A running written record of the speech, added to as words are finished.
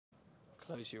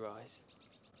close your eyes.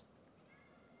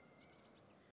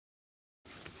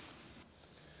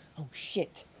 Oh,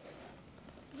 shit.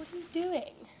 What are you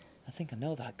doing? I think I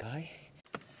know that guy.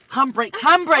 Handbrake!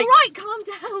 Handbrake! All right, calm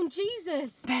down, Jesus.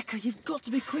 Becca, you've got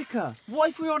to be quicker.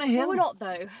 What if we're on a hill? No, we're not,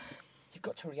 though. You've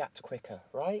got to react quicker,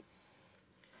 right?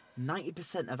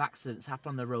 90% of accidents happen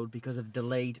on the road because of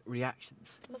delayed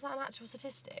reactions. Was that an actual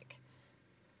statistic?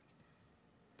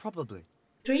 Probably.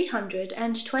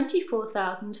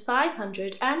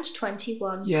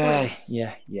 324,521 Yeah, points.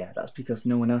 yeah. That's because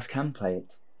no one else can play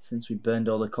it, since we burned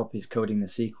all the copies coding the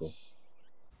sequel.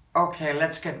 Okay,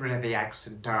 let's get rid of the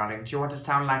accent, darling. Do you want to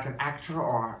sound like an actor,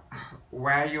 or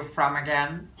where are you from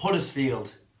again?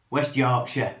 Huddersfield, West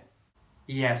Yorkshire.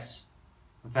 Yes,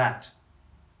 that.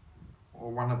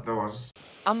 Or one of those.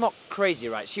 I'm not crazy,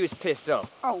 right? She was pissed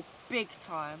off. Oh, big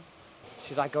time.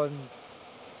 Should I go and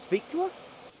speak to her?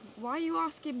 Why are you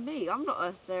asking me? I'm not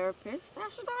a therapist. How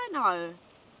should I know?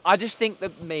 I just think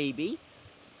that maybe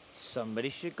somebody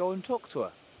should go and talk to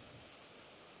her.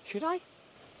 Should I?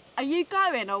 Are you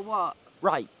going or what?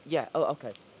 Right, yeah, oh,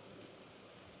 okay.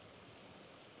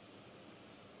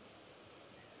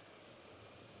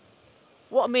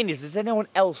 What I mean is, does anyone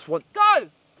else want... Go!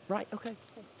 Right, okay.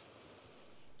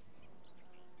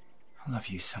 I love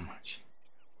you so much.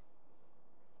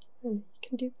 You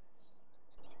can do this.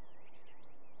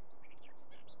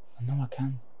 I know I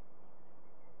can.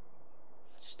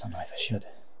 I just don't know if I should.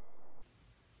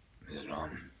 Is it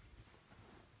on?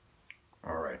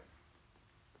 Alright.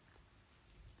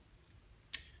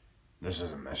 This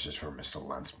is a message for Mr.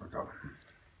 Lance McGovern.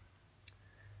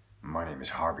 My name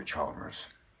is Harvey Chalmers.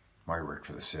 I work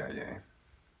for the CIA.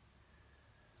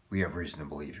 We have reason to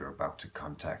believe you're about to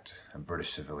contact a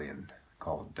British civilian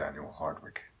called Daniel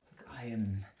Hardwick. I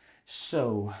am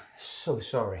so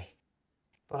sorry.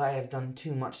 But I have done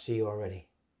too much to you already.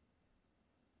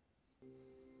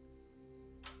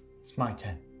 It's my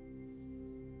turn.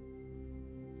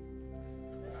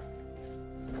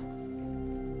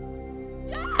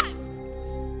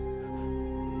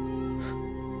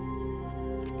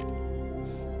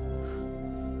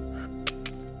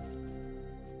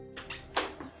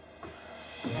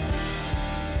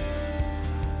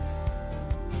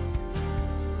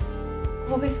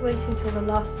 Always waiting till the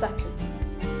last second